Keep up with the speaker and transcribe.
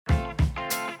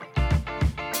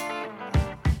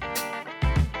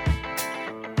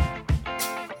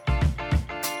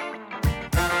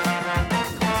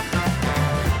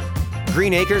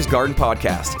Green Acres Garden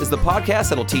Podcast is the podcast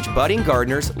that'll teach budding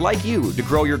gardeners like you to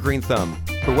grow your green thumb.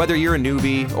 But whether you're a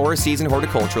newbie or a seasoned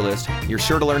horticulturalist, you're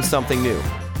sure to learn something new.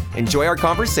 Enjoy our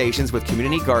conversations with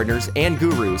community gardeners and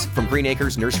gurus from Green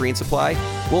Acres Nursery and Supply.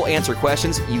 We'll answer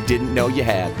questions you didn't know you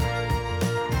had.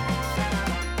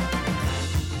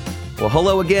 Well,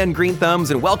 hello again, Green Thumbs,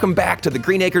 and welcome back to the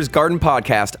Green Acres Garden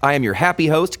Podcast. I am your happy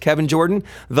host, Kevin Jordan,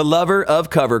 the lover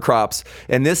of cover crops.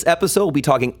 In this episode, we'll be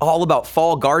talking all about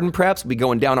fall garden preps. We'll be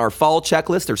going down our fall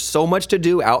checklist. There's so much to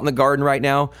do out in the garden right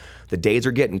now. The days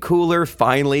are getting cooler,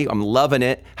 finally. I'm loving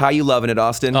it. How you loving it,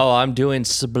 Austin? Oh, I'm doing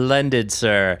splendid,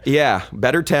 sir. Yeah,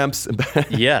 better temps.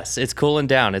 Yes, it's cooling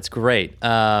down. It's great.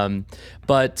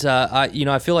 But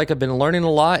I feel like I've been learning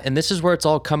a lot, and this is where it's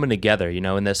all coming together,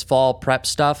 in this fall prep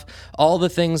stuff. All the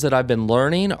things that I've been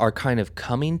learning are kind of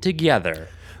coming together.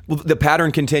 Well, the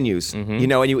pattern continues, and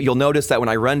you'll notice that when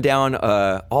I run down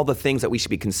all the things that we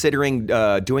should be considering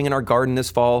doing in our garden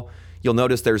this fall, you'll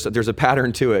notice there's a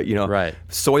pattern to it, Right.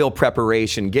 Soil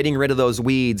preparation, getting rid of those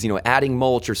weeds, adding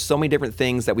mulch. There's so many different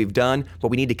things that we've done, but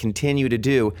we need to continue to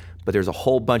do. But there's a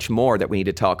whole bunch more that we need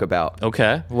to talk about.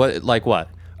 Okay. What?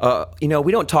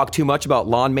 We don't talk too much about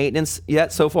lawn maintenance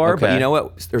yet so far, Okay. but you know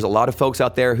what? There's a lot of folks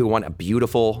out there who want a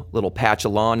beautiful little patch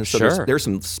of lawn. And so Sure. there's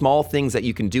some small things that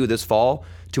you can do this fall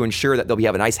to ensure that they'll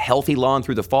have a nice healthy lawn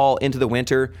through the fall into the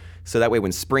winter. So that way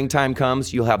when springtime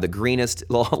comes, you'll have the greenest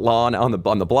lawn on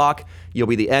the block. You'll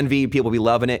be the envy. People will be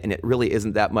loving it. And it really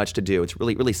isn't that much to do. It's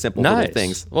really, really simple little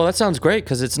things. Well, that sounds great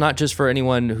because it's not just for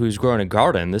anyone who's growing a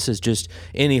garden. This is just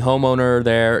any homeowner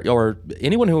there or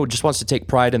anyone who just wants to take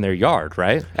pride in their yard,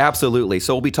 right? Absolutely.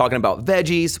 So we'll be talking about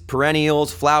veggies,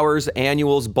 perennials, flowers,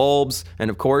 annuals, bulbs,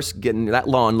 and of course, getting that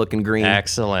lawn looking green.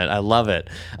 Excellent. I love it.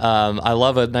 I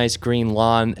love a nice green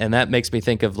lawn, and that makes me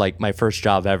think of like my first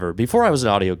job ever. Before I was an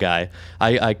audio guy,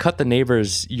 I cut the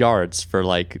neighbors' yards for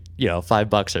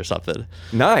 $5 or something.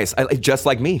 Nice. Just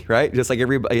like me, right? Just like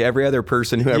every other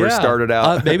person who ever started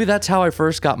out. Maybe that's how I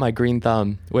first got my green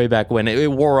thumb way back when.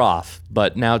 It wore off,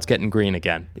 but now it's getting green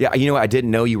again. Yeah, I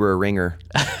didn't know you were a ringer.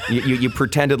 You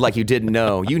pretended like you didn't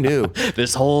know. You knew.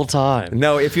 This whole time.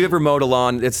 No, if you ever mowed a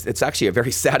lawn, it's actually a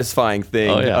very satisfying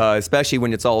thing, especially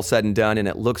when it's all said and done and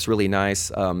it looks really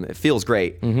nice. It feels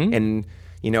great. Mm-hmm. And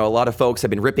a lot of folks have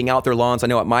been ripping out their lawns. I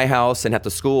know at my house and at the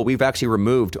school, we've actually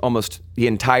removed almost the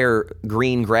entire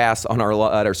green grass at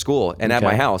our school. And at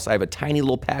my house, I have a tiny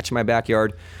little patch in my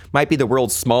backyard. Might be the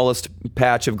world's smallest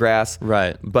patch of grass.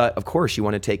 Right. But of course, you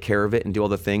want to take care of it and do all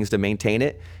the things to maintain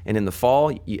it. And in the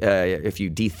fall, if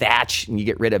you dethatch and you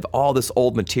get rid of all this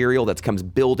old material that comes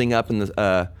building up in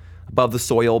the above the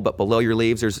soil, but below your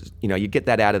leaves, there's, you get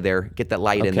that out of there, get that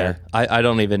light in there. I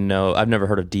don't even know. I've never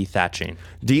heard of dethatching.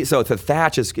 So the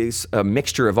thatch is a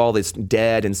mixture of all this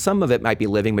dead, and some of it might be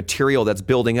living material that's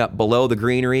building up below the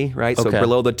greenery, right? So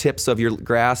below the tips of your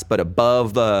grass, but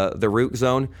above the root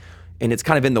zone, and it's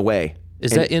kind of in the way.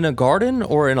 Is that in a garden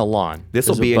or in a lawn? This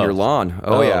will be in your lawn.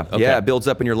 Oh yeah. Okay. Yeah, it builds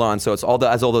up in your lawn. So it's all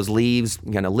those leaves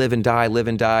kind of live and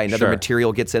die. Another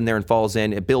material gets in there and falls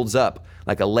in. It builds up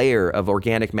like a layer of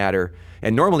organic matter.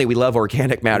 And normally we love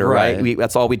organic matter, right?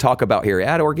 That's all we talk about here.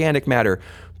 Add organic matter.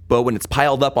 But when it's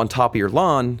piled up on top of your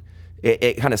lawn,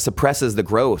 it kind of suppresses the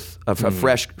growth of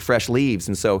fresh leaves.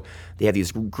 And so they have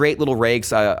these great little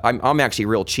rakes. I'm actually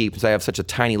real cheap because I have such a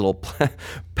tiny little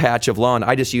patch of lawn.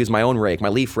 I just use my own rake, my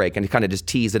leaf rake, and kind of just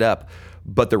tease it up.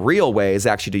 But the real way is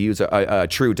actually to use a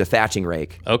true dethatching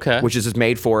rake, which is just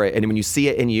made for it. And when you see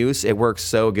it in use, it works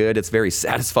so good. It's very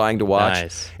satisfying to watch.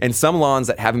 Nice. And some lawns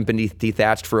that haven't been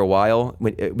dethatched for a while,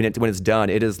 when it's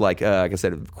done, it is like I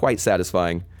said, quite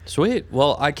satisfying. Sweet.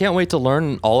 Well, I can't wait to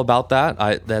learn all about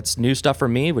that. That's new stuff for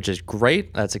me, which is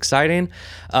great. That's exciting.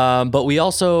 But we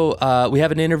also we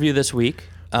have an interview this week.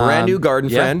 Brand new garden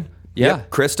friend. Yeah.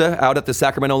 Yep. Krista out at the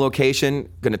Sacramento location,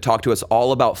 going to talk to us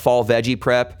all about fall veggie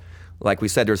prep. Like we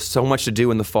said, there's so much to do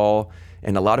in the fall,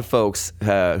 and a lot of folks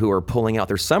who are pulling out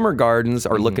their summer gardens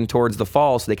are looking towards the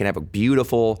fall so they can have a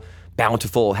beautiful,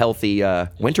 bountiful, healthy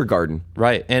winter garden.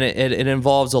 Right, and it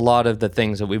involves a lot of the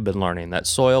things that we've been learning. That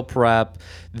soil prep,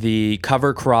 the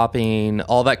cover cropping,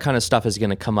 all that kind of stuff is going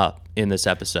to come up in this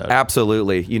episode.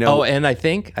 Absolutely. Oh, and I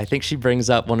think she brings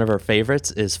up one of her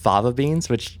favorites is fava beans,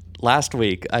 which last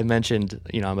week I mentioned,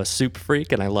 I'm a soup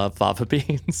freak and I love fava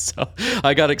beans. So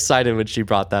I got excited when she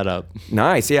brought that up.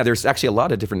 Nice. Yeah, there's actually a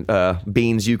lot of different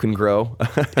beans you can grow.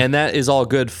 And that is all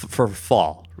good for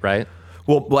fall, right?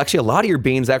 Well, actually, a lot of your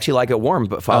beans actually like it warm,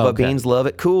 but fava beans love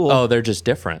it cool. Oh, they're just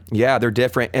different. Yeah, they're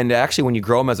different. And actually, when you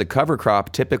grow them as a cover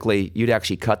crop, typically you'd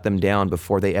actually cut them down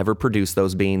before they ever produce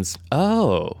those beans.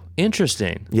 Oh,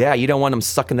 interesting. Yeah, you don't want them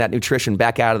sucking that nutrition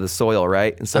back out of the soil,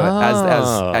 right? And so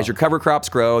as your cover crops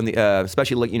grow, and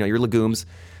especially your legumes,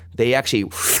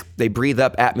 they breathe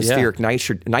up atmospheric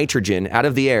nitrogen out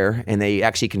of the air, and they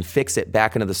actually can fix it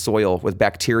back into the soil with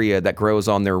bacteria that grows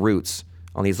on their roots,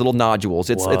 on these little nodules.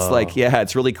 It's like,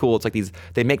 it's really cool. It's like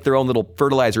they make their own little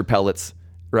fertilizer pellets,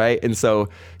 right? And so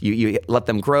you let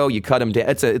them grow, you cut them down.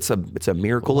 It's a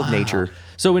miracle of nature.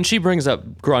 So when she brings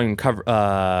up growing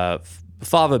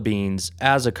fava beans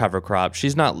as a cover crop,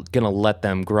 she's not going to let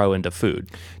them grow into food.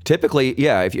 Typically,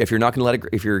 if you're not going to let it,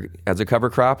 if you're as a cover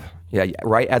crop,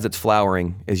 right as it's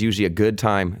flowering is usually a good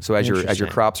time. So as your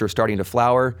crops are starting to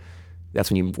flower, that's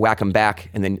when you whack them back,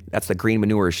 and then that's the green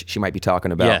manure she might be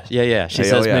talking about. Yeah. She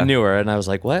says manure, and I was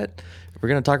like, what? We're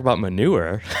going to talk about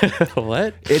manure?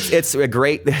 What? It's a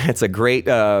great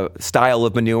style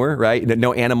of manure, right?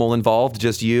 No animal involved,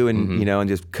 just you, and and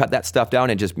just cut that stuff down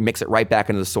and just mix it right back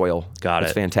into the soil. Got it.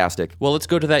 It's fantastic. Well, let's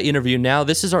go to that interview now.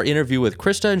 This is our interview with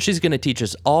Krista, and she's going to teach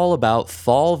us all about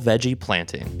fall veggie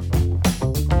planting.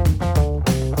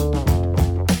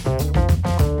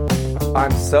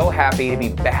 I'm so happy to be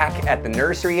back at the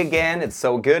nursery again. It's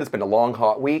so good. It's been a long,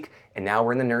 hot week. And now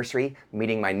we're in the nursery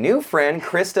meeting my new friend,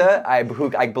 Krista, who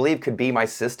I believe could be my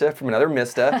sister from another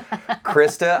Mista.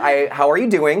 Krista, how are you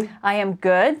doing? I am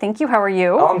good. Thank you. How are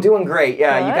you? Oh, I'm doing great.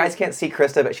 Yeah, good. You guys can't see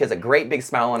Krista, but she has a great big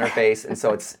smile on her face. And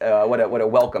so it's what a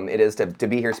welcome it is to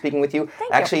be here speaking with you.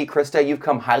 Thank you. Krista, you've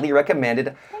come highly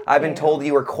recommended. I've been told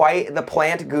you are quite the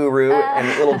plant guru and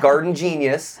little garden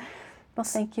genius. Well,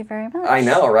 thank you very much. I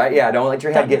know, right? Yeah, don't let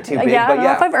your head get too big. I don't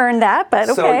know if I've earned that, but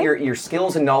okay. So your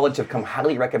skills and knowledge have come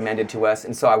highly recommended to us,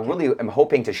 and so I really am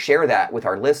hoping to share that with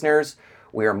our listeners.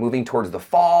 We are moving towards the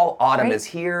fall. Autumn is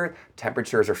here.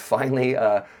 Temperatures are finally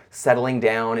settling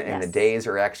down, and the days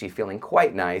are actually feeling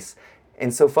quite nice.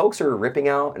 And so folks are ripping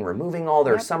out and removing all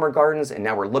their summer gardens, and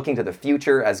now we're looking to the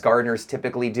future, as gardeners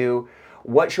typically do.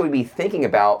 What should we be thinking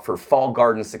about for fall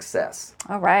garden success?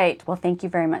 All right. Well, thank you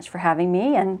very much for having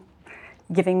me and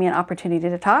giving me an opportunity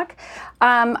to talk.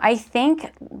 I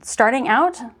think starting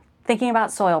out, thinking about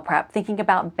soil prep, thinking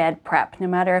about bed prep, no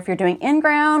matter if you're doing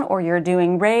in-ground or you're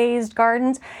doing raised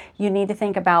gardens, you need to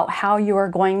think about how you are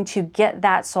going to get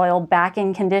that soil back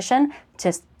in condition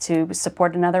to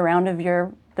support another round of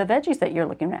the veggies that you're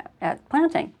looking at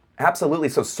planting. Absolutely.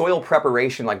 So soil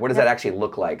preparation, what does that actually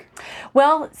look like?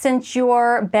 Well, since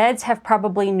your beds have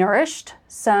probably nourished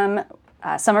some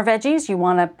summer veggies, you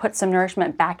want to put some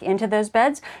nourishment back into those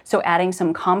beds. So adding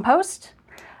some compost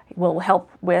will help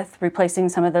with replacing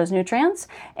some of those nutrients.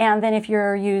 And then if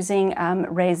you're using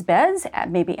raised beds,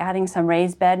 maybe adding some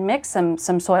raised bed mix, some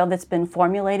soil that's been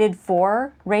formulated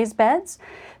for raised beds,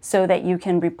 so that you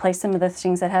can replace some of the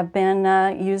things that have been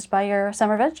used by your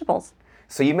summer vegetables.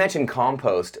 So you mentioned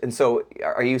compost, and so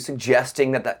are you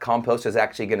suggesting that compost is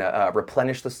actually going to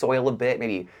replenish the soil a bit,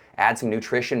 maybe add some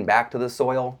nutrition back to the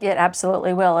soil? It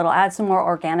absolutely will. It'll add some more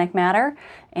organic matter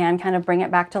and kind of bring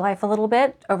it back to life a little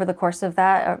bit over the course of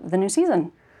the new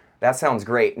season. That sounds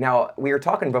great. Now, we were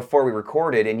talking before we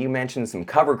recorded, and you mentioned some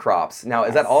cover crops. Now,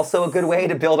 is that also a good way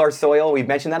to build our soil? We've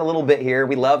mentioned that a little bit here.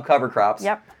 We love cover crops.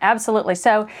 Yep, absolutely.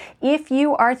 So if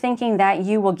you are thinking that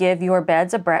you will give your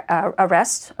beds a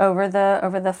rest over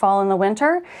the fall and the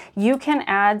winter, you can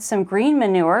add some green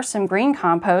manure, some green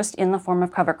compost in the form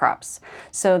of cover crops.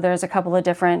 So there's a couple of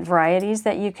different varieties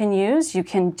that you can use. You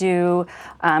can do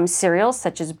cereals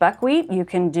such as buckwheat. You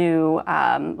can do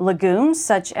legumes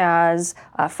such as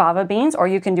fava beans, or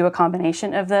you can do a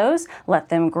combination of those. Let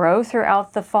them grow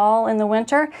throughout the fall and the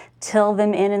winter, till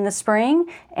them in the spring,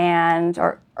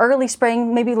 or early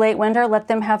spring, maybe late winter. Let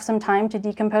them have some time to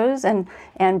decompose and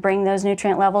bring those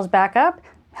nutrient levels back up.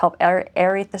 Help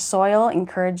aerate the soil,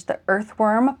 encourage the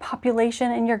earthworm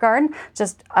population in your garden.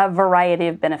 Just a variety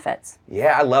of benefits.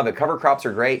 Yeah, I love it. Cover crops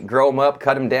are great. Grow them up,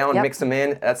 cut them down, mix them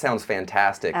in. That sounds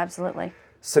fantastic. Absolutely.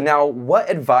 So now, what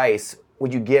advice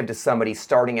would you give to somebody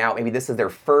starting out? Maybe this is their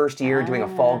first year doing a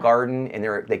fall garden,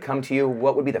 and they come to you.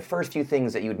 What would be the first few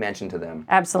things that you would mention to them?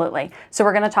 Absolutely. So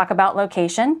we're going to talk about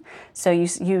location. So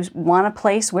you want a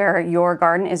place where your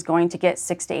garden is going to get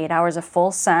 6 to 8 hours of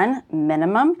full sun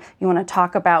minimum. You want to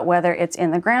talk about whether it's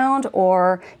in the ground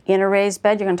or in a raised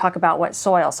bed. You're going to talk about what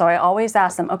soil. So I always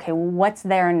ask them, okay, what's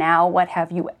there now? What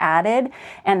have you added?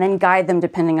 And then guide them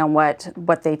depending on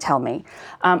what they tell me.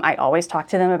 I always talk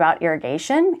to them about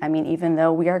irrigation. I mean, even even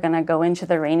though we are going to go into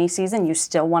the rainy season, you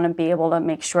still want to be able to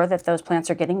make sure that those plants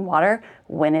are getting water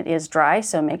when it is dry.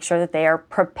 So make sure that they are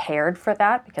prepared for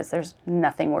that, because there's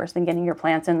nothing worse than getting your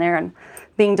plants in there and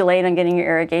being delayed on getting your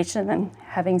irrigation and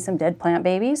having some dead plant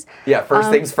babies. Yeah, first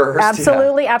things first.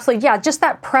 Absolutely, absolutely. Yeah, just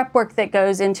that prep work that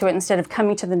goes into it instead of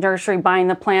coming to the nursery, buying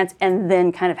the plants, and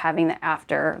then kind of having the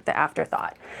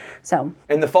afterthought. So.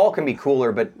 And the fall can be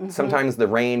cooler, but sometimes the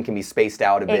rain can be spaced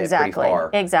out a bit pretty far.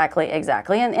 Exactly.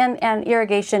 And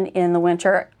irrigation in the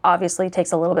winter obviously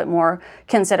takes a little bit more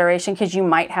consideration, because you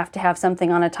might have to have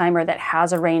something on a timer that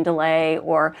has a rain delay,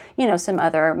 or, you know, some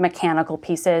other mechanical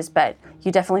pieces, but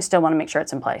you definitely still want to make sure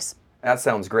it's in place. That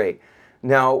sounds great.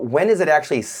 Now, when is it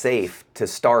actually safe to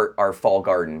start our fall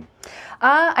garden?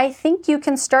 I think you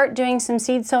can start doing some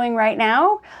seed sowing right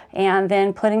now, and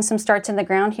then putting some starts in the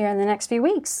ground here in the next few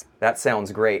weeks. That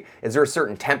sounds great. Is there a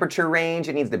certain temperature range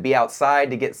it needs to be outside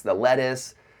to get the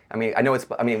lettuce? I mean,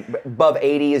 above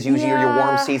 80 is usually your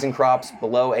warm season crops.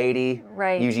 Below 80,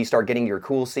 usually start getting your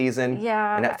cool season.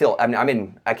 Yeah.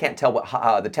 And I can't tell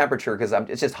what the temperature, because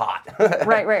it's just hot.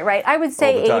 Right. I would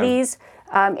say 80s.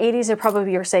 80s are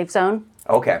probably your safe zone.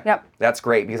 Okay. Yep. That's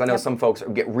great, because I know some folks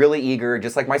get really eager,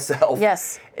 just like myself.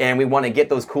 Yes. And we want to get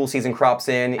those cool season crops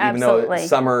in, Absolutely. even though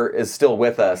summer is still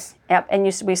with us. Yep. And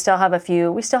we still have a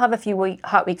few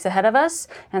hot weeks ahead of us,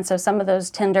 and so some of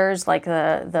those tenders, like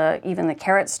even the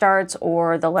carrot starts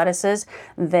or the lettuces,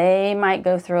 they might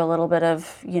go through a little bit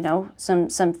of, you know, some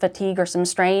fatigue or some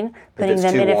strain putting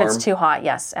them in if it's too hot.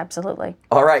 Yes, absolutely.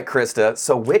 All right, Krista.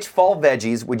 So which fall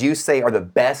veggies would you say are the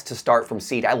best to start from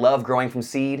seed? I love growing from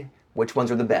seed. Which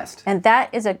ones are the best? And that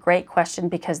is a great question,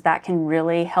 because that can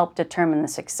really help determine the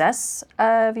success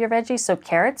of your veggies. So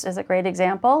carrots is a great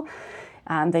example.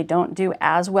 They don't do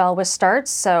as well with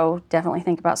starts, so definitely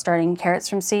think about starting carrots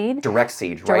from seed. Direct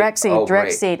seed, right?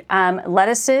 Direct seed.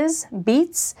 Lettuces,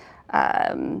 beets,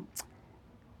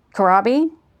 kohlrabi,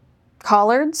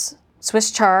 collards,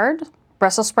 Swiss chard,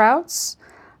 Brussels sprouts,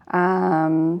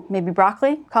 maybe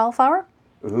broccoli, cauliflower.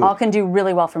 Ooh. All can do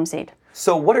really well from seed.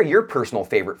 So what are your personal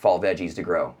favorite fall veggies to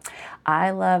grow?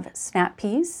 I love snap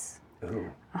peas.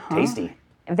 Ooh, tasty.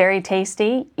 Very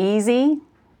tasty, easy,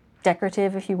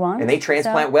 decorative if you want. And they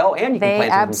transplant well, and you can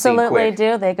plant them from seed quick. They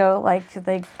absolutely do.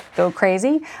 They go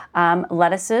crazy.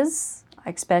 Lettuces,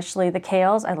 especially the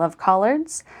kales. I love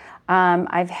collards.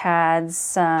 I've had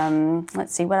some,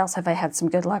 let's see, what else have I had some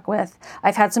good luck with?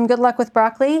 I've had some good luck with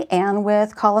broccoli and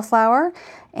with cauliflower.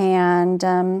 And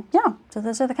so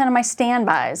those are the kind of my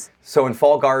standbys. So in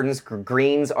fall gardens,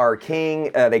 greens are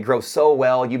king. They grow so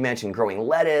well. You mentioned growing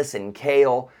lettuce and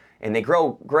kale, and they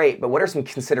grow great. But what are some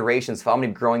considerations if I'm going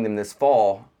to be growing them this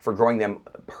fall for growing them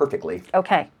perfectly?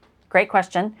 Okay, great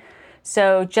question.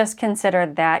 So just consider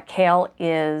that kale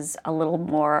is a little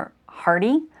more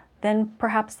hardy than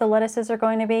perhaps the lettuces are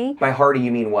going to be. By hardy,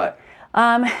 you mean what?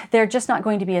 They're just not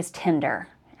going to be as tender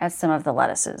as some of the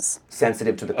lettuces.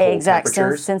 Sensitive to the cold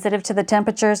temperatures? Sensitive to the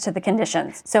temperatures, to the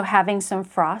conditions. So having some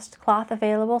frost cloth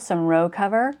available, some row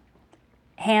cover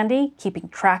handy, keeping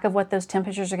track of what those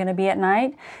temperatures are going to be at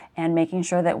night, and making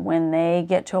sure that when they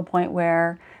get to a point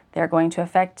where they're going to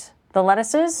affect the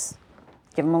lettuces,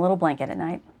 give them a little blanket at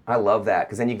night. I love that,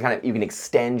 because then you can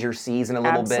extend your season a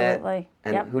little bit. Absolutely.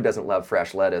 And who doesn't love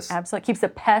fresh lettuce? Absolutely. Keeps the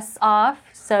pests off,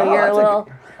 so your little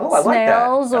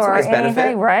snails or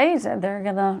anything, right? They're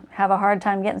going to have a hard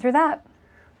time getting through that.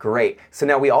 Great. So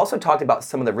now we also talked about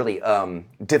some of the really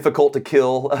difficult to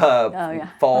kill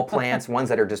fall plants, ones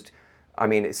that are just,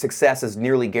 success is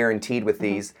nearly guaranteed with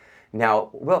these.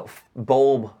 Now,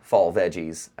 bulb fall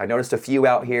veggies. I noticed a few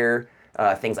out here.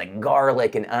 Things like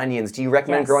garlic and onions. Do you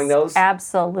recommend growing those?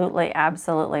 Absolutely,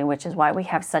 which is why we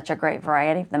have such a great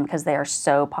variety of them, because they are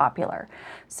so popular.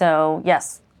 So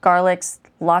yes, garlics,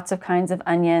 lots of kinds of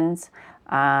onions.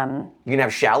 You can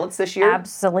have shallots this year?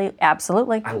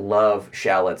 Absolutely. I love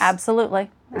shallots.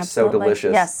 Absolutely. They're so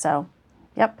delicious. Yes,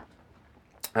 yep.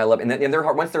 I love it. And they're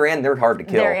hard, once they're in, they're hard to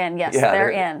kill. They're in, yes. Yeah, they're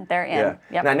in. Yeah.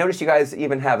 Yep. And I noticed you guys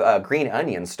even have green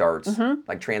onion starts,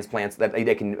 like transplants that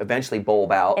they can eventually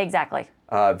bulb out. Exactly.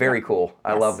 Very cool.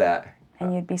 I love that.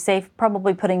 And you'd be safe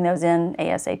probably putting those in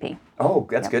ASAP. Oh,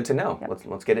 that's good to know. Yep.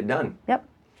 Let's get it done. Yep.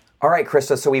 All right,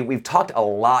 Krista, so we've talked a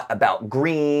lot about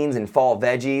greens and fall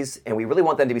veggies, and we really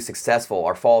want them to be successful,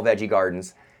 our fall veggie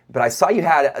gardens. But I saw you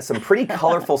had some pretty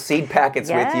colorful seed packets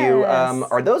with you.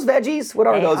 Are those veggies? What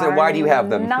are those, and why do you have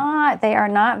them? They are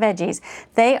not veggies.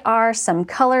 They are some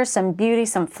color, some beauty,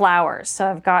 some flowers. So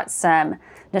I've got some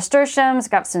nasturtiums,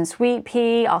 got some sweet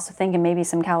pea, also thinking maybe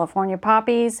some California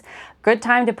poppies. Good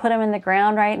time to put them in the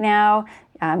ground right now.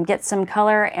 Get some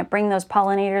color and bring those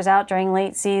pollinators out during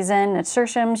late season.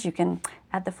 Nasturtiums, you can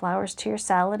Add the flowers to your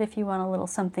salad if you want a little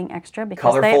something extra, because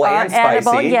Colorful they are and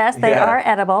edible. spicy. Yes, they Yeah. are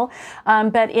edible.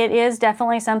 But it is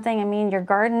definitely something. I mean, your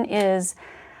garden is.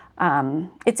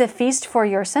 It's a feast for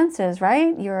your senses,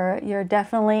 right? You're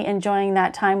definitely enjoying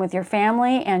that time with your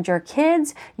family and your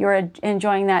kids. You're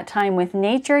enjoying that time with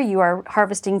nature. You are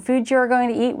harvesting food you're going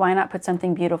to eat. Why not put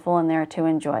something beautiful in there to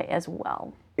enjoy as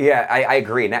well? Yeah, I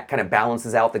agree, and that kind of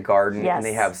balances out the garden, Yes. and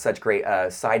they have such great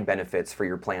side benefits for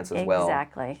your plants as well.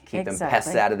 Exactly. Keep them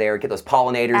pests out of there, get those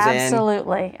pollinators in.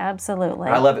 Absolutely, absolutely.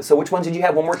 I love it. So which ones did you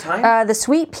have one more time? The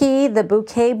sweet pea, the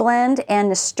bouquet blend, and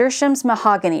nasturtiums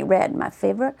mahogany red, my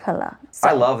favorite color. So,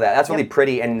 I love that. That's really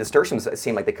pretty, and nasturtiums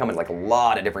seem like they come in like a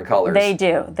lot of different colors. they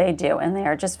do, and they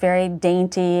are just very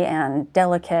dainty and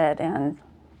delicate and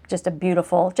just a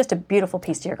beautiful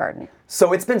piece to your garden.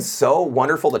 So it's been so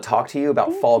wonderful to talk to you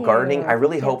about fall gardening. I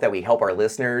really hope that we help our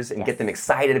listeners and get them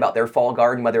excited about their fall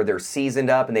garden, whether they're seasoned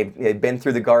up and they've been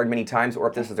through the garden many times, or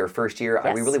if this is their first year.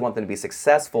 Yes. We really want them to be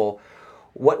successful.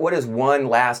 What is one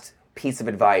last piece of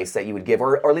advice that you would give,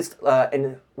 or at least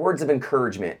in words of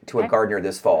encouragement to a gardener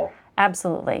this fall?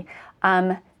 Absolutely.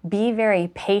 Be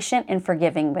very patient and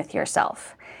forgiving with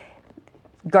yourself.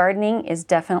 Gardening is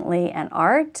definitely an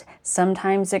art.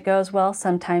 Sometimes it goes well,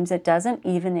 sometimes it doesn't.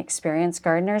 Even experienced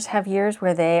gardeners have years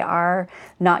where they are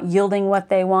not yielding what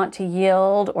they want to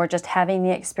yield, or just having the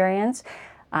experience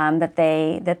that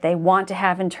they want to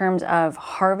have in terms of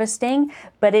harvesting.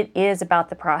 But it is about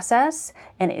the process,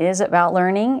 and it is about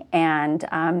learning and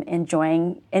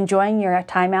enjoying your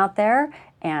time out there,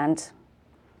 and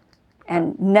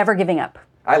never giving up.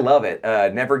 I love it.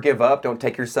 Never give up. Don't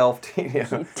take yourself.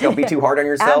 Don't be too hard on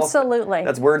yourself. Absolutely.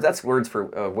 That's words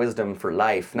for wisdom for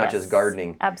life, not just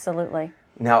gardening. Absolutely.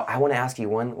 Now, I want to ask you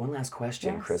one last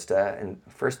question, Yes. Krista. And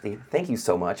firstly, thank you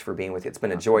so much for being with you. It's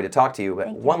been a joy to talk to you. But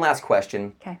one last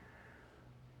question. Okay.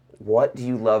 What do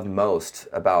you love most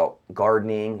about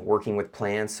gardening, working with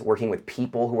plants, working with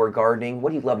people who are gardening? What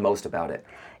do you love most about it?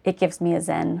 It gives me a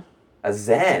zen. A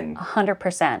zen.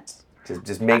 100%.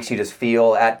 Just makes you just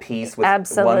feel at peace with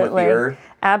one with the earth.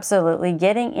 Absolutely.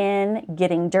 Getting in,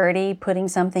 getting dirty, putting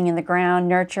something in the ground,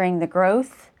 nurturing the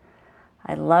growth.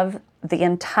 I love the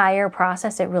entire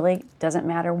process. It really doesn't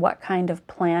matter what kind of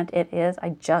plant it is. I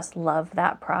just love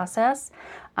that process.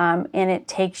 And it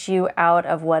takes you out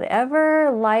of whatever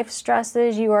life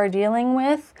stresses you are dealing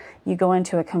with. You go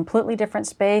into a completely different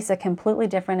space, a completely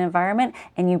different environment,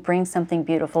 and you bring something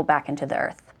beautiful back into the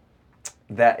earth.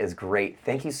 That is great.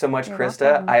 Thank you so much, You're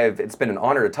Krista. welcome. It's been an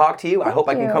honor to talk to you. I hope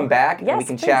I can you. come back and we Yes,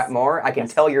 can please. chat more. I can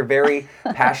tell you're very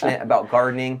passionate about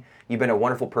gardening. You've been a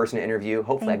wonderful person to interview.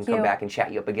 Hopefully I Thank can come you. back and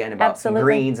chat you up again about some Absolutely.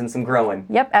 greens and some growing.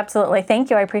 Yep, absolutely. Thank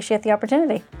you. I appreciate the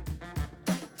opportunity.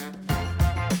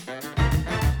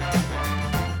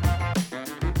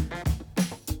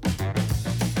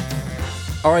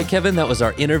 All right, Kevin, that was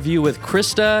our interview with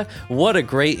Krista. What a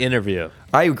great interview.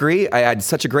 I agree. I had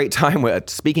such a great time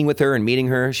speaking with her and meeting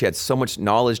her. She had so much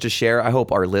knowledge to share. I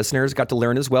hope our listeners got to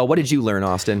learn as well. What did you learn,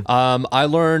 Austin? I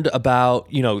learned about,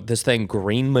 this thing,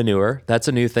 green manure. That's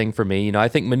a new thing for me. I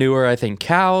think manure, I think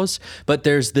cows, but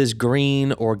there's this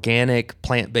green, organic,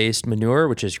 plant-based manure,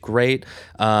 which is great.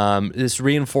 This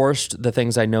reinforced the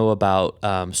things I know about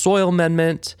soil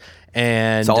amendment.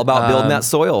 And It's all about building that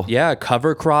soil. Yeah,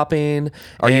 cover cropping.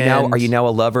 Are you now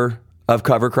a lover of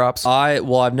cover crops? I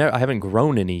haven't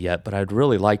grown any yet, but I'd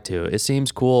really like to. It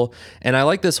seems cool. And I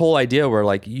like this whole idea where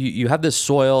like you have this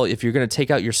soil. If you're going to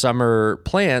take out your summer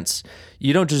plants,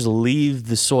 you don't just leave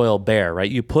the soil bare, right?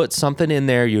 You put something in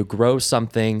there, you grow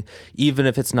something, even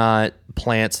if it's not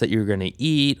plants that you're going to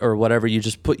eat or whatever,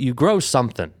 you grow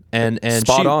something. And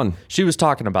Spot on. She was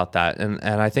talking about that. And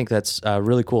I think that's a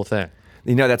really cool thing.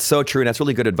 That's so true, and that's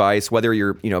really good advice. Whether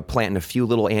you're, planting a few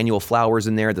little annual flowers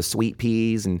in there, the sweet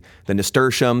peas and the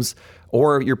nasturtiums,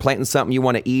 or you're planting something you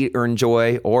want to eat or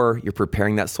enjoy, or you're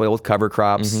preparing that soil with cover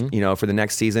crops, for the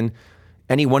next season.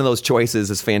 Any one of those choices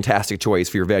is a fantastic choice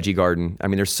for your veggie garden. I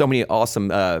mean, there's so many awesome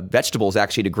vegetables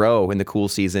actually to grow in the cool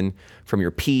season, from your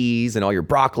peas and all your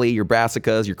broccoli, your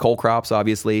brassicas, your cole crops,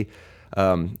 obviously.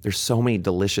 There's so many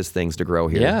delicious things to grow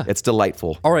here. Yeah. It's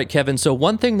delightful. All right, Kevin. So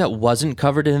one thing that wasn't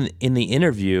covered in the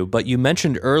interview, but you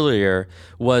mentioned earlier,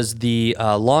 was the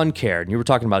lawn care. And you were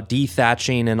talking about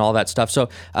dethatching and all that stuff. So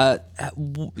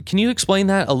can you explain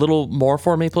that a little more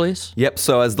for me, please? Yep.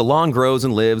 So as the lawn grows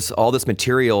and lives, all this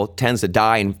material tends to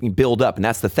die and build up, and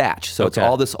that's the thatch. So it's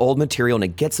all this old material, and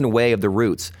it gets in the way of the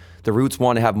roots. The roots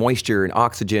want to have moisture and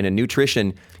oxygen and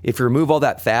nutrition. If you remove all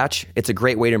that thatch, it's a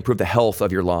great way to improve the health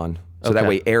of your lawn. So that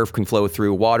way air can flow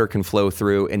through, water can flow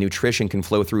through, and nutrition can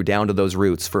flow through down to those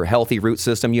roots. For a healthy root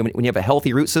system, when you have a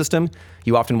healthy root system,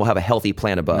 you often will have a healthy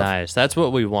plant above. Nice. That's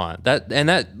what we want. That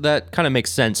kind of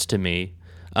makes sense to me,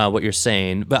 what you're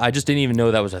saying, but I just didn't even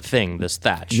know that was a thing, this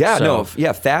thatch. Yeah,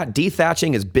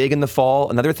 dethatching is big in the fall.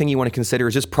 Another thing you want to consider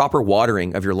is just proper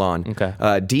watering of your lawn.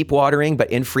 Okay. Deep watering, but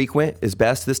infrequent is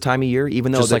best this time of year,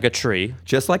 even though just like a tree.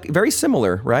 Just like very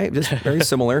similar, right? Just very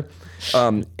similar.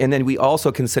 And then we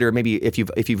also consider maybe if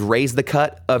you've raised the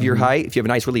cut of your height, if you have a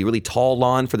nice, really, really tall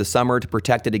lawn for the summer to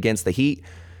protect it against the heat.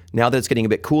 Now that it's getting a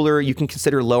bit cooler, you can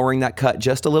consider lowering that cut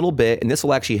just a little bit, and this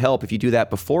will actually help if you do that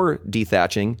before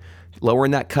dethatching.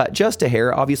 Lowering that cut just a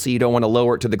hair. Obviously, you don't want to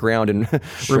lower it to the ground and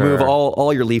remove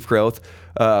all your leaf growth.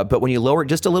 But when you lower it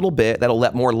just a little bit, that'll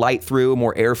let more light through,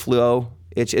 more airflow.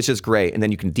 It's just great. And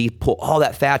then you can pull all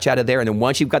that thatch out of there. And then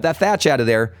once you've got that thatch out of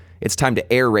there, it's time to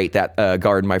aerate that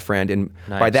garden, my friend. And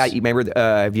by that, you remember,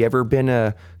 have you ever been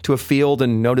to a field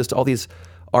and noticed all these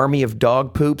army of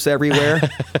dog poops everywhere?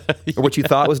 Or what you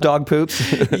thought was dog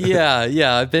poops?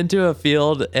 Yeah. I've been to a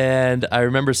field and I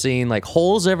remember seeing like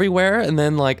holes everywhere and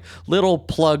then like little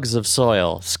plugs of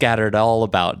soil scattered all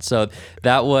about. So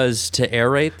that was to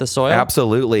aerate the soil?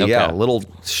 Absolutely, yeah. Little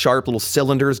sharp little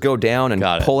cylinders go down and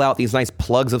pull out these nice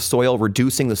plugs of soil,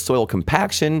 reducing the soil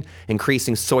compaction,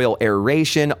 increasing soil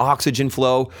aeration, oxygen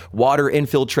flow, water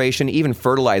infiltration, even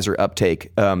fertilizer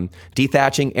uptake.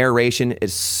 Dethatching, aeration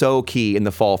is so key in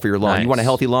the fall for your lawn. Nice. You want a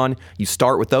healthy lawn? You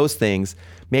start with those things.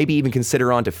 Maybe even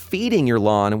consider on to feeding your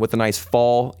lawn with a nice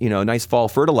fall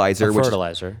fertilizer.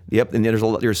 Fertilizer. Yep, and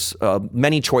there's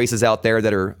many choices out there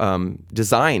that are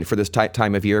designed for this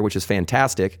time of year, which is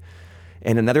fantastic.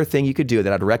 And another thing you could do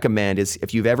that I'd recommend is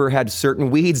if you've ever had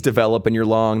certain weeds develop in your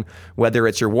lawn, whether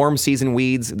it's your warm season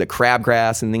weeds, the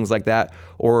crabgrass and things like that,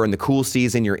 or in the cool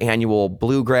season, your annual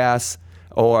bluegrass,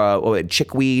 or a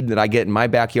chickweed that I get in my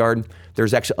backyard,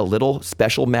 there's actually a little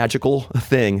special magical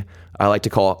thing I like to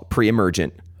call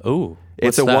pre-emergent. Ooh,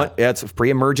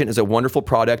 pre-emergent is a wonderful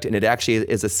product, and it actually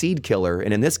is a seed killer.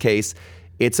 And in this case,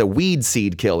 it's a weed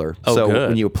seed killer. Good.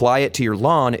 When you apply it to your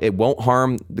lawn, it won't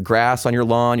harm the grass on your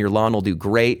lawn. Your lawn will do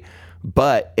great,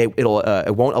 but it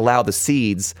won't allow the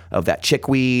seeds of that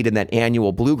chickweed and that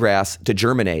annual bluegrass to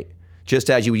germinate.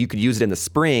 Just as you could use it in the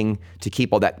spring to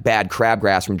keep all that bad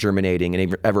crabgrass from germinating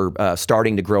and ever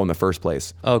starting to grow in the first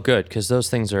place. Oh, good, because those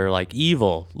things are like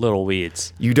evil little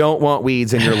weeds. You don't want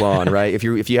weeds in your lawn, right? If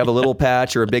you have a little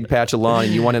patch or a big patch of lawn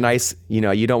and you want a nice,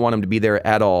 you don't want them to be there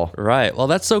at all. Right. Well,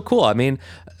 that's so cool. I mean,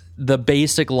 the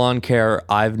basic lawn care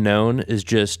I've known is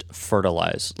just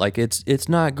fertilize. Like it's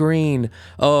not green.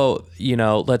 Oh,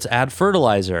 let's add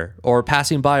fertilizer. Or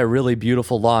passing by a really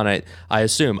beautiful lawn, I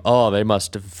assume, they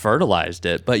must have fertilized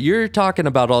it. But you're talking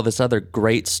about all this other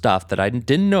great stuff that I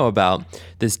didn't know about.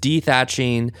 This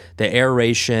dethatching, the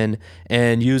aeration,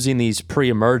 and using these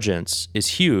pre-emergents is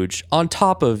huge on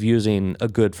top of using a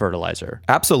good fertilizer.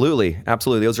 Absolutely.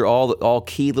 Those are all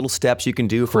key little steps you can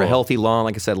do for a healthy lawn.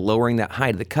 Like I said, lowering that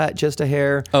height of the cut just a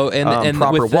hair. Oh, and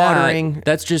proper with watering.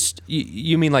 That's just,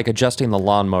 you mean like adjusting the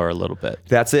lawnmower a little bit.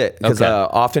 That's it. Because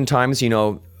oftentimes,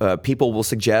 people will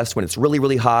suggest when it's really,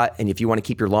 really hot, and if you want to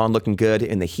keep your lawn looking good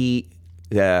in the heat,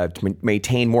 to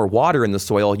maintain more water in the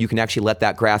soil, you can actually let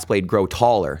that grass blade grow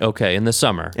taller. Okay, in the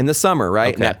summer. In the summer,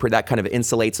 right? Okay. And that kind of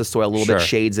insulates the soil a little bit,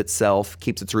 shades itself,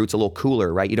 keeps its roots a little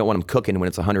cooler, right? You don't want them cooking when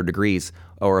it's 100 degrees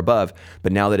or above.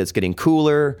 But now that it's getting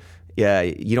cooler,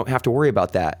 you don't have to worry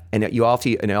about that. And you also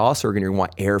are going to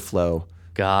want airflow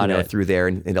through there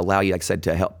and allow you, like I said,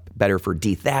 to help better for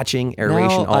dethatching,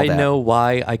 aeration, all that. I know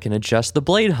why I can adjust the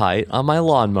blade height on my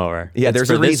lawnmower. Yeah,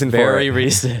 there's a reason for it. Very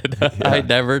reason. I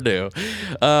never knew.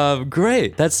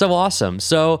 Great. That's so awesome.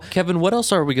 So, Kevin, what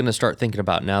else are we going to start thinking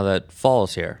about now that fall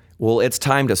is here? Well, it's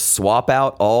time to swap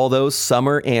out all those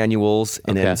summer annuals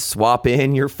and then swap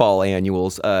in your fall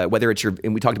annuals. Whether it's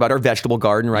and we talked about our vegetable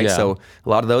garden, right? Yeah. So a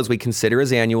lot of those we consider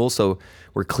as annuals. So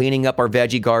we're cleaning up our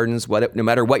veggie gardens. No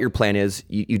matter what your plan is,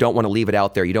 you don't want to leave it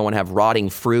out there. You don't want to have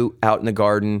rotting fruit out in the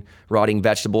garden, rotting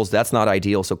vegetables. That's not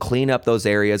ideal. So clean up those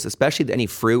areas, especially any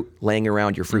fruit laying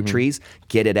around your fruit trees.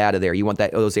 Get it out of there. You want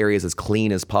those areas as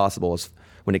clean as possible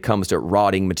when it comes to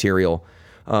rotting material.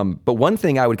 But one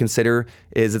thing I would consider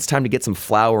is it's time to get some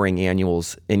flowering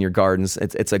annuals in your gardens.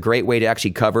 It's a great way to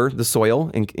actually cover the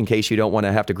soil in case you don't want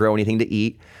to have to grow anything to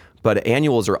eat. But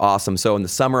annuals are awesome. So in the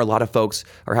summer, a lot of folks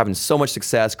are having so much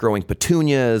success growing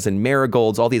petunias and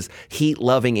marigolds, all these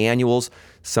heat-loving annuals.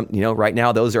 Right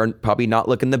now, those are probably not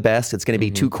looking the best. It's going to be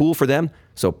too cool for them.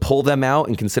 So pull them out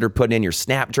and consider putting in your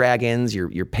snapdragons,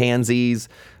 your pansies.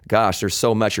 Gosh, there's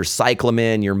so much. Your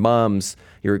cyclamen, your mums,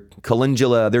 your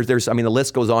calendula. There's I mean, the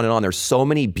list goes on and on. There's so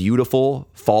many beautiful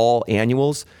fall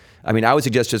annuals. I mean, I would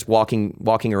suggest just walking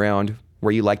around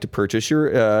where you like to purchase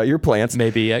your plants.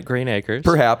 Maybe at Green Acres.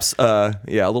 Perhaps, a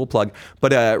little plug.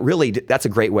 But really, that's a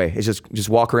great way. It's just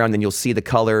walk around, and you'll see the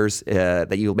colors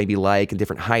that you maybe like in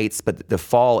different heights. But the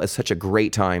fall is such a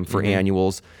great time for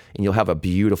annuals, and you'll have a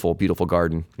beautiful, beautiful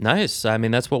garden. Nice. I mean,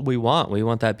 that's what we want. We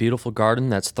want that beautiful garden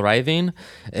that's thriving,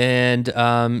 and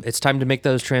it's time to make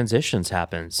those transitions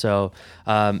happen. So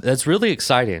that's really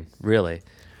exciting, really.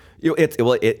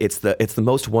 It's the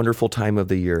most wonderful time of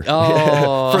the year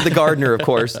for the gardener, of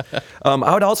course.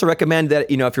 I would also recommend that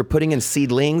if you're putting in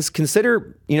seedlings,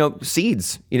 consider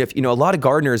seeds. A lot of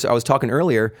gardeners. I was talking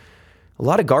earlier. A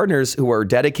lot of gardeners who are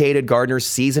dedicated gardeners,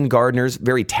 seasoned gardeners,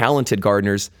 very talented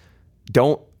gardeners,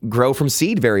 don't grow from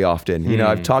seed very often.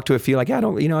 I've talked to a few like, I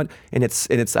don't, and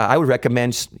it's. I would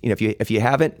recommend if you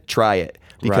haven't, try it.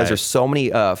 Because there's so many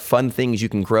fun things you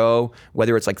can grow,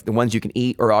 whether it's like the ones you can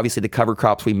eat or obviously the cover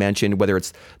crops we mentioned, whether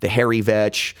it's the hairy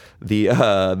vetch, the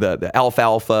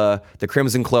alfalfa, the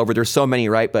crimson clover. There's so many,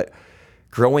 right? But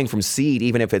growing from seed,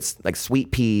 even if it's like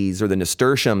sweet peas or the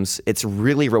nasturtiums, it's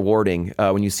really rewarding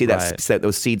when you see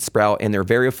those seeds sprout, and they're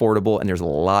very affordable, and there's a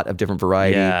lot of different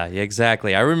variety. Yeah,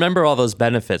 exactly. I remember all those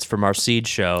benefits from our seed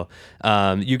show.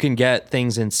 You can get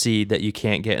things in seed that you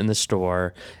can't get in the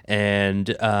store, and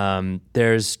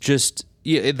there's just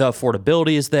the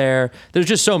affordability is there. There's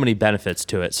just so many benefits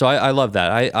to it. So I love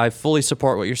that. I fully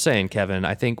support what you're saying, Kevin.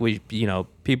 I think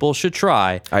people should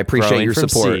try. I appreciate your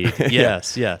support.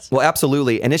 Yes. Well,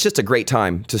 absolutely. And it's just a great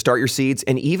time to start your seeds.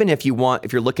 And even if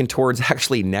you're looking towards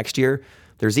actually next year,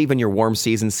 there's even your warm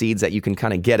season seeds that you can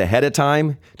kind of get ahead of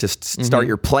time to start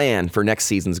your plan for next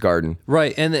season's garden.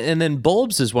 Right, and then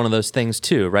bulbs is one of those things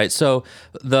too, right? So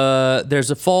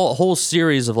there's a whole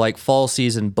series of like fall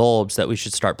season bulbs that we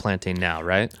should start planting now,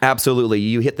 right? Absolutely,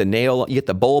 you hit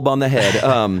the bulb on the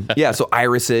head. So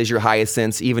irises, your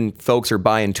hyacinths, even folks are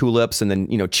buying tulips and then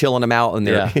chilling them out and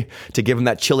to give them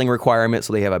that chilling requirement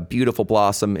so they have a beautiful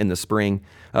blossom in the spring.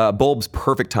 Bulbs,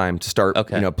 perfect time to start,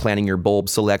 planning your bulb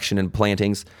selection and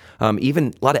plantings.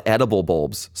 Even a lot of edible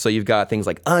bulbs. So you've got things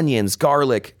like onions,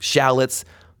 garlic, shallots,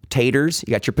 taters.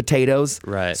 You got your potatoes.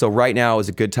 Right. So right now is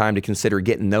a good time to consider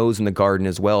getting those in the garden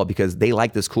as well because they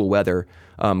like this cool weather.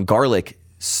 Garlic,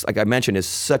 like I mentioned, is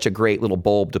such a great little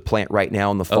bulb to plant right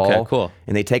now in the fall. Okay, cool.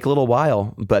 And they take a little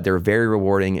while, but they're very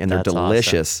rewarding and they're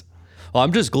delicious. Awesome. Well,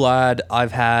 I'm just glad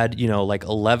I've had, like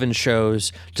 11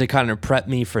 shows to kind of prep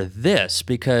me for this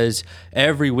because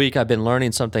every week I've been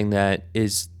learning something that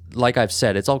is, like I've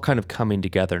said, it's all kind of coming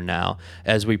together now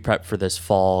as we prep for this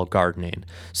fall gardening.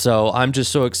 So I'm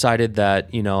just so excited that,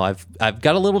 I've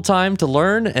got a little time to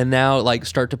learn and now like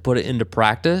start to put it into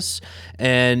practice.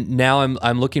 And now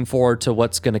I'm looking forward to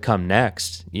what's going to come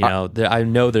next. I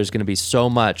know there's going to be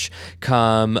so much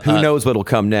come. Who knows what'll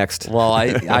come next? Well,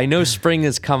 I know spring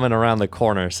is coming around the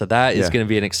corner, so that is going to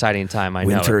be an exciting time.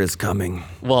 Winter is coming.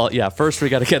 Well, yeah, first we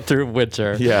got to get through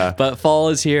winter. Yeah. But fall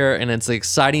is here, and it's an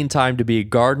exciting time to be a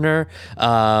gardener.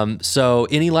 So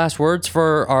any last words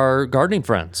for our gardening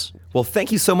friends? Well,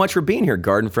 thank you so much for being here,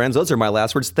 garden friends. Those are my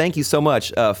last words. Thank you so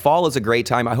much. Fall is a great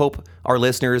time. I hope our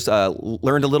listeners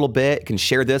learned a little bit, can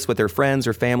share this with their friends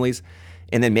or families,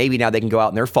 and then maybe now they can go out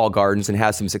in their fall gardens and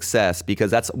have some success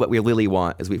because that's what we really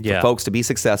want is for folks to be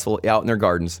successful out in their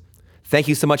gardens. Thank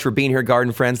you so much for being here,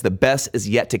 garden friends. The best is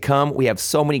yet to come. We have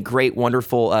so many great,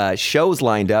 wonderful shows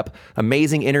lined up,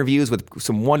 amazing interviews with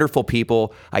some wonderful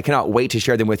people. I cannot wait to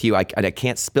share them with you. I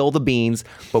can't spill the beans,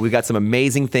 but we've got some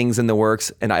amazing things in the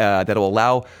works and that will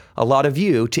allow a lot of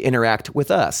you to interact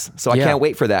with us. So I can't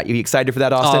wait for that. You excited for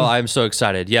that, Austin? Oh, I'm so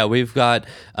excited. Yeah, we've got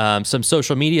some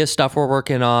social media stuff we're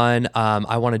working on.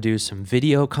 I want to do some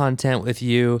video content with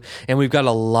you. And we've got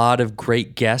a lot of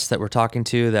great guests that we're talking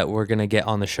to that we're going to get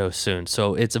on the show soon.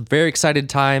 So it's a very excited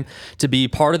time to be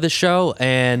part of the show.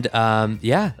 And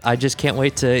I just can't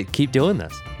wait to keep doing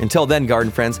this. Until then,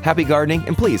 garden friends, happy gardening,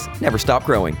 and please never stop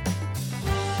growing.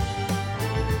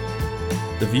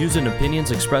 The views and opinions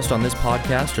expressed on this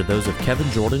podcast are those of Kevin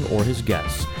Jordan or his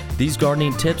guests. These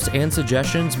gardening tips and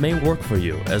suggestions may work for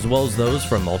you, as well as those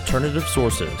from alternative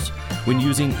sources. When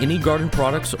using any garden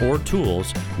products or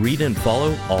tools, read and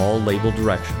follow all label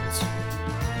directions.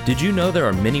 Did you know there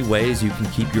are many ways you can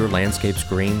keep your landscapes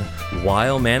green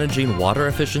while managing water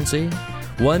efficiency?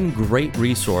 One great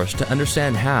resource to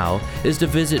understand how is to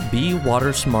visit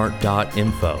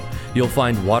bewatersmart.info. You'll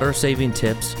find water-saving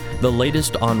tips, the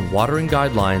latest on watering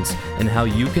guidelines, and how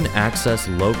you can access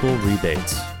local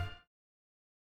rebates.